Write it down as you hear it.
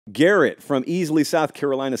Garrett from Easley, South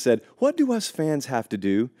Carolina said, "What do us fans have to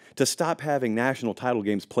do to stop having national title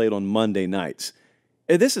games played on Monday nights?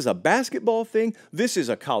 This is a basketball thing. This is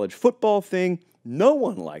a college football thing. No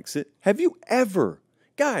one likes it. Have you ever,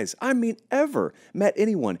 guys, I mean ever, met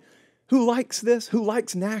anyone who likes this, who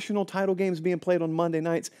likes national title games being played on Monday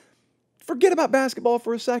nights? Forget about basketball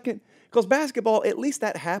for a second, because basketball, at least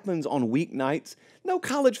that happens on weeknights. No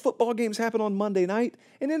college football games happen on Monday night.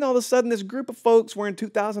 And then all of a sudden, this group of folks wearing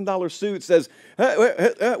 $2,000 suits says,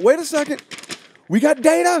 hey, wait a second. We got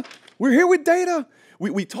data. We're here with data.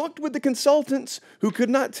 We talked with the consultants who could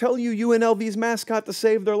not tell you UNLV's mascot to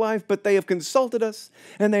save their life, but they have consulted us,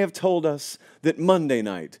 and they have told us that Monday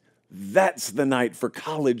night, that's the night for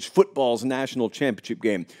college football's national championship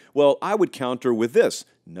game. Well, I would counter with this.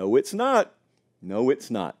 No, it's not. No, it's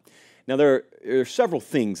not. Now, there are several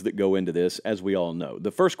things that go into this, as we all know. The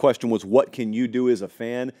first question was, what can you do as a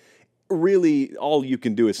fan? Really, all you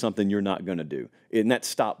can do is something you're not going to do, and that's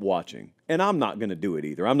stop watching. And I'm not going to do it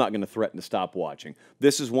either. I'm not going to threaten to stop watching.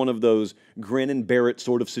 This is one of those grin and bear it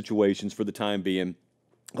sort of situations for the time being,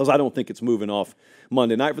 because I don't think it's moving off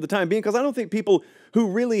Monday night for the time being, because I don't think people who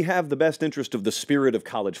really have the best interest of the spirit of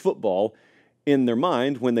college football in their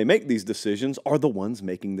mind when they make these decisions are the ones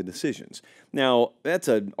making the decisions. Now, that's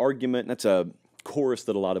an argument, that's a chorus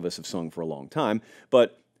that a lot of us have sung for a long time,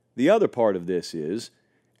 but the other part of this is,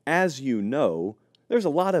 as you know, there's a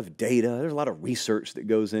lot of data, there's a lot of research that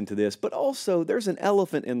goes into this, but also there's an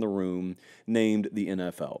elephant in the room named the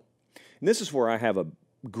NFL. And this is where I have a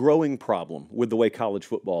growing problem with the way college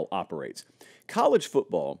football operates. College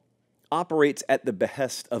football operates at the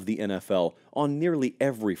behest of the NFL on nearly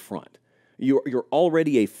every front. You're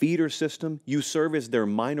already a feeder system. You serve as their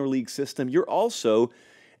minor league system. You're also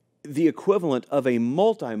the equivalent of a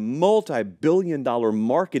multi-billion-dollar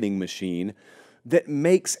marketing machine that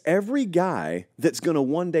makes every guy that's going to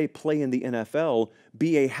one day play in the NFL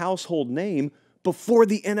be a household name before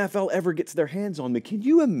the NFL ever gets their hands on me. Can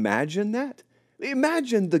you imagine that?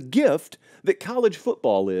 Imagine the gift that college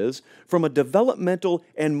football is from a developmental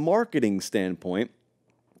and marketing standpoint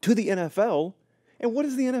to the NFL. And what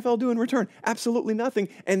does the NFL do in return? Absolutely nothing.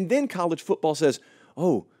 And then college football says,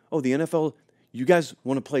 oh, the NFL, you guys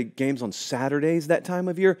want to play games on Saturdays that time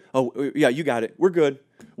of year? Oh, yeah, you got it. We're good.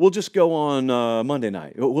 We'll just go on Monday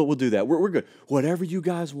night. We'll do that. We're good. Whatever you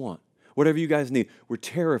guys want, whatever you guys need. We're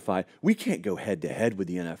terrified. We can't go head-to-head with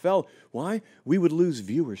the NFL. Why? We would lose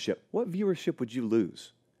viewership. What viewership would you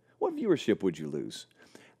lose? What viewership would you lose?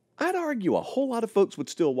 I'd argue a whole lot of folks would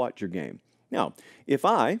still watch your game. Now, if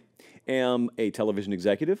I am a television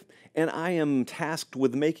executive and I am tasked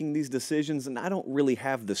with making these decisions and I don't really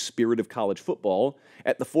have the spirit of college football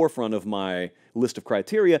at the forefront of my list of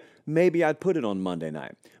criteria, maybe I'd put it on Monday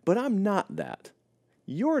night. But I'm not that.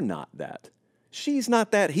 You're not that. She's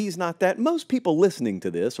not that. He's not that. Most people listening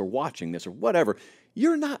to this or watching this or whatever,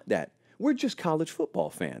 you're not that. We're just college football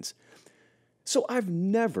fans. So I've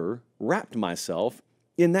never wrapped myself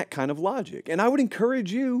in that kind of logic. And I would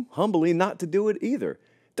encourage you, humbly, not to do it either.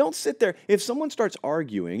 Don't sit there. If someone starts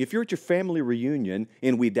arguing, if you're at your family reunion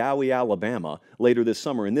in Wedowee, Alabama later this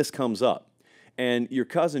summer, and this comes up, and your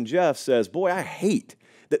cousin Jeff says, boy, I hate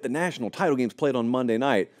that the national title game's played on Monday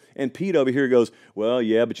night, and Pete over here goes, well,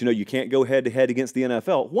 yeah, but you can't go head-to-head against the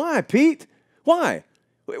NFL. Why, Pete? Why?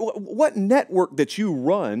 What network that you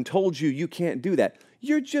run told you can't do that?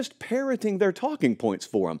 You're just parroting their talking points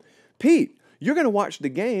for them. Pete, you're going to watch the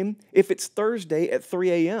game if it's Thursday at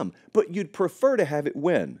 3 a.m., but you'd prefer to have it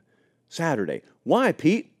when? Saturday. Why,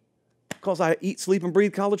 Pete? Because I eat, sleep, and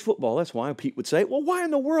breathe college football. That's why. Pete would say, well, why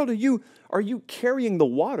in the world are you carrying the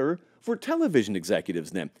water for television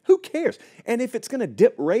executives then? Who cares? And if it's going to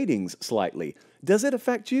dip ratings slightly, does it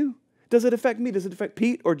affect you? Does it affect me? Does it affect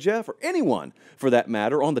Pete or Jeff or anyone, for that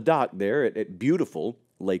matter, on the dock there at beautiful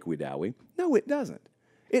Lake Wedowee? No, it doesn't.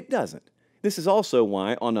 It doesn't. This is also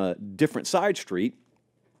why, on a different side street,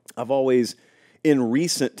 I've always, in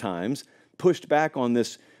recent times, pushed back on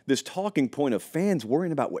this talking point of fans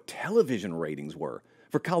worrying about what television ratings were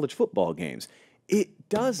for college football games. It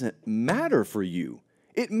doesn't matter for you.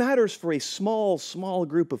 It matters for a small, small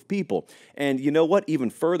group of people. And you know what? Even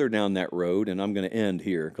further down that road, and I'm going to end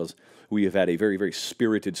here because we have had a very, very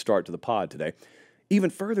spirited start to the pod today. Even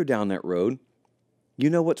further down that road, you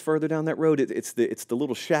know what's further down that road? It's the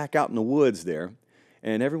little shack out in the woods there,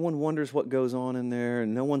 and everyone wonders what goes on in there,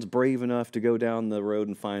 and no one's brave enough to go down the road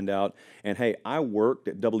and find out. And hey, I worked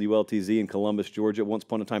at WLTZ in Columbus, Georgia at once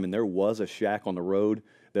upon a time, and there was a shack on the road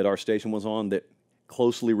that our station was on that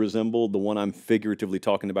closely resembled the one I'm figuratively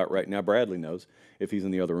talking about right now. Bradley knows. If he's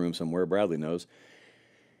in the other room somewhere, Bradley knows.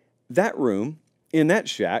 That room, in that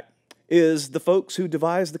shack, is the folks who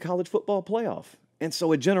devised the college football playoff. And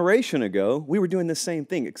so a generation ago, we were doing the same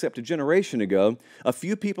thing, except a generation ago, a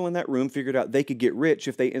few people in that room figured out they could get rich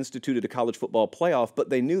if they instituted a college football playoff, but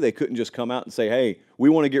they knew they couldn't just come out and say, hey, we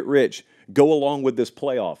want to get rich. Go along with this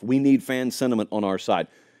playoff. We need fan sentiment on our side.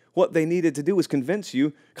 What they needed to do was convince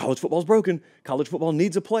you college football's broken, college football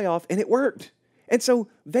needs a playoff, and it worked. And so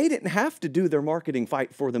they didn't have to do their marketing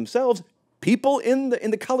fight for themselves. People in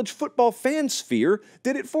the college football fan sphere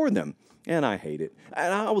did it for them. And I hate it.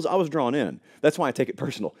 And I was drawn in. That's why I take it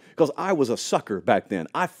personal, because I was a sucker back then.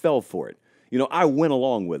 I fell for it. You know, I went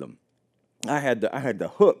along with them. I had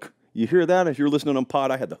the hook. You hear that? If you're listening on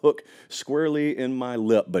pod, I had the hook squarely in my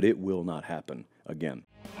lip, but it will not happen again.